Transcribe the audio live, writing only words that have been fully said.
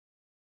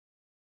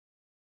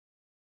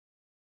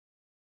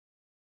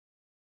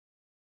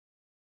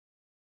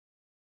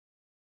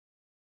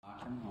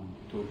I'm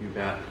talking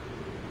about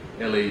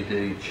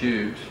LED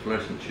tubes,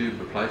 fluorescent tube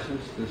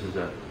replacements. This is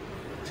a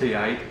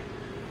T8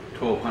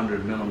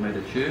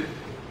 1200mm tube.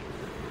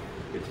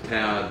 It's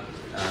powered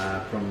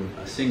from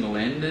a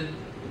single-ended.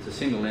 It's a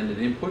single-ended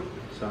input.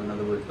 So in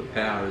other words, the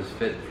power is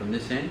fed from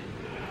this end.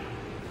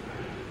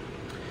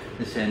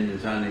 This end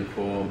is only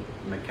for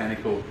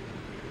mechanical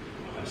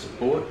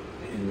support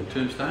in the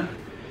tombstone.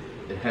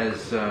 It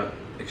has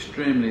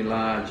extremely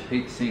large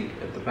heat sink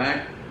at the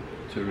back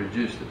to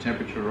reduce the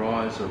temperature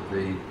rise of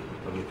the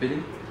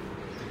fitting.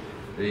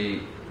 The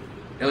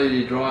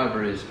LED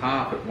driver is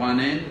half at one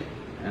end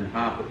and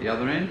half at the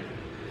other end.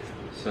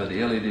 So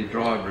the LED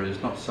driver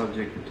is not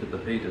subjected to the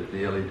heat of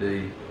the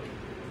LED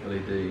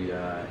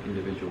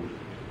individual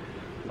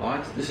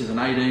lights. This is an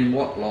 18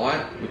 watt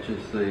light, which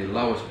is the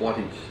lowest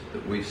wattage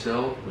that we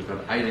sell. We've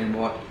got 18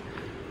 watt,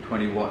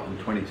 20 watt and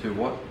 22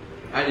 watt.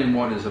 18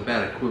 watt is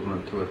about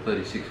equivalent to a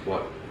 36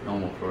 watt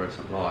normal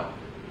fluorescent light.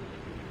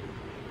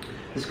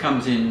 This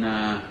comes in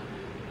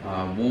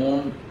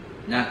warm,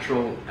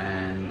 natural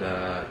and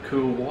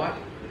cool white.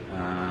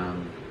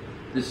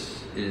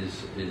 This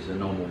is a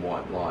normal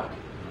white light.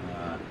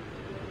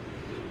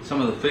 Some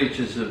of the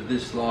features of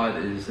this light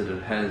is that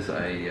it has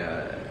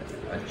a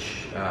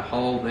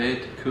hole there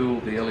to cool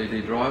the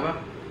LED driver,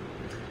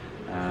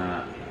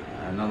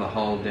 another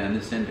hole down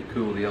this end to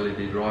cool the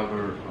LED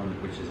driver,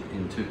 which is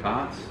in two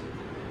parts.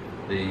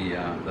 The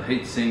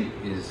heat sink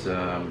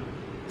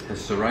has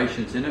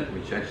serrations in it,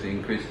 which actually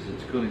increases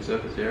its cooling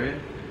surface area,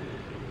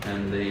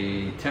 and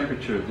the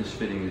temperature of this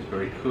fitting is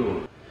very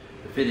cool.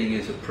 The fitting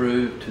is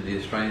approved to the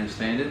Australian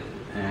standard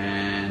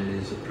and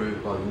is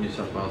approved by the New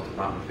South Wales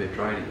Department of Fair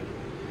Trading.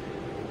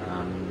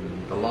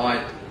 The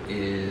light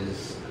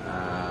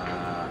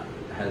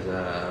has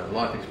a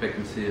life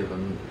expectancy of a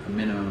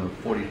minimum of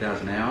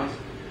 40,000 hours,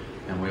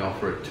 and we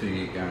offer a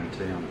 2-year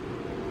guarantee on it.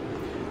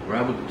 We're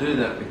able to do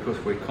that because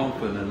we're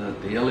confident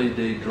that the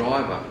LED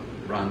driver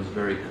runs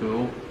very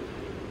cool,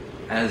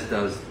 as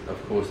does,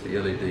 of course, the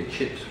LED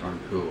chips run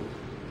cool.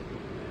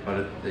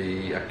 But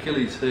the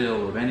Achilles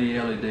heel of any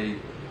LED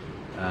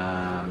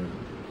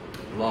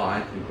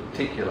light, in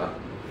particular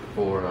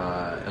for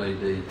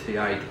LED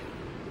T8,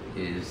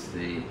 is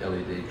the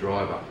LED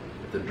driver.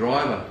 If the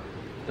driver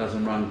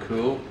doesn't run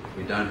cool,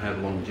 we don't have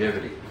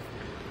longevity.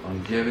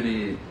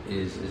 Longevity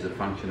is a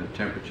function of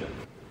temperature.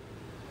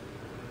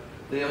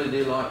 The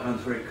LED light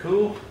runs very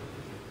cool,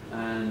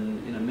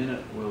 and in a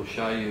minute we'll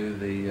show you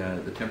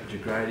the temperature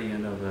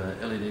gradient of a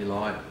LED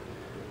light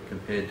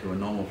compared to a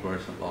normal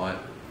fluorescent light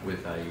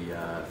with a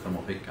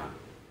thermal heat gun.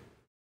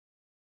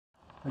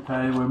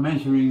 Okay, we're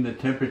measuring the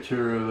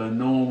temperature of a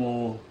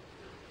normal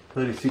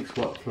 36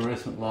 watt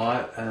fluorescent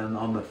light and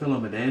on the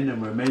filament end,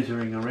 and we're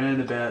measuring around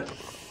about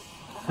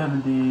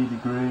 70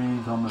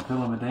 degrees on the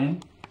filament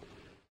end.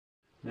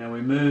 Now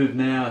we move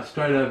now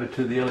straight over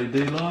to the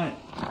LED light,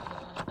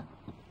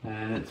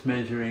 and it's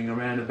measuring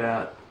around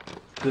about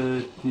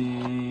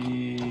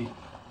 32,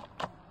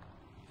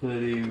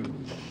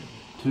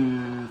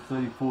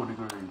 34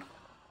 degrees.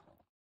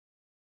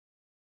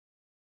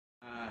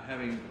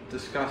 Having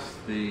discussed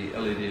the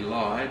LED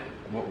light,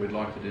 what we'd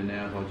like to do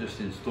now is I'll just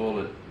install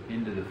it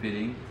into the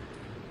fitting.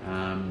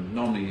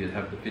 Normally you'd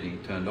have the fitting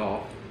turned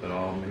off, but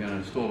I'm going to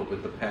install it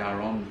with the power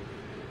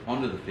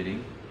onto the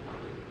fitting,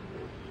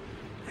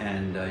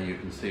 and you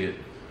can see it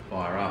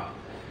fire up.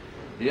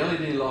 The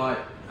LED light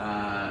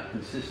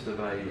consists of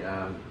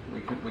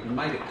we can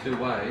make it two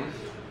ways.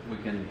 We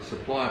can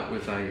supply it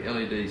with a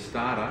LED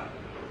starter,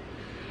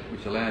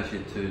 which allows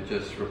you to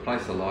just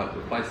replace the light,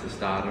 replace the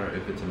starter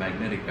if it's a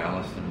magnetic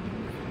ballast, and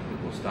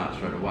it will start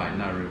straight away,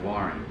 no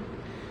rewiring.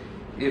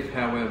 If,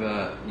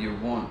 however, you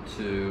want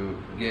to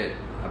get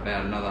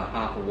about another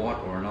half a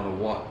watt or another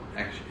watt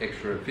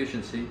extra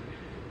efficiency,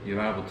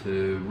 you're able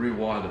to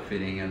rewire the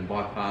fitting and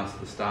bypass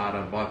the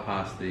starter,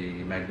 bypass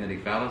the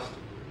magnetic ballast,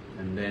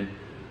 and then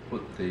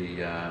put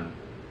the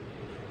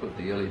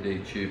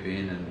LED tube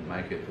in and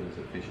make it as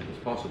efficient as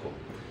possible.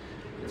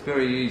 It's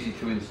very easy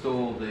to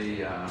install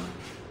the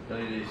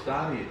LED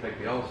starter. You take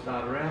the old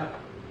starter out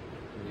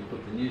and you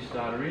put the new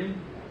starter in.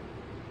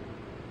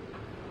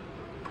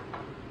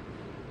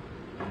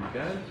 And it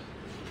goes.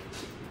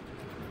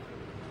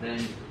 Then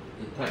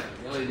you take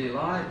the LED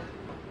light,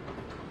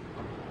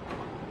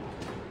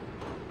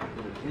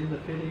 put it in the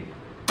fitting,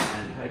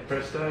 and hey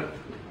presto,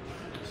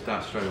 it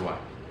starts straight away.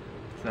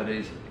 It's that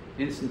easy.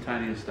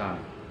 Instantaneous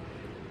starting.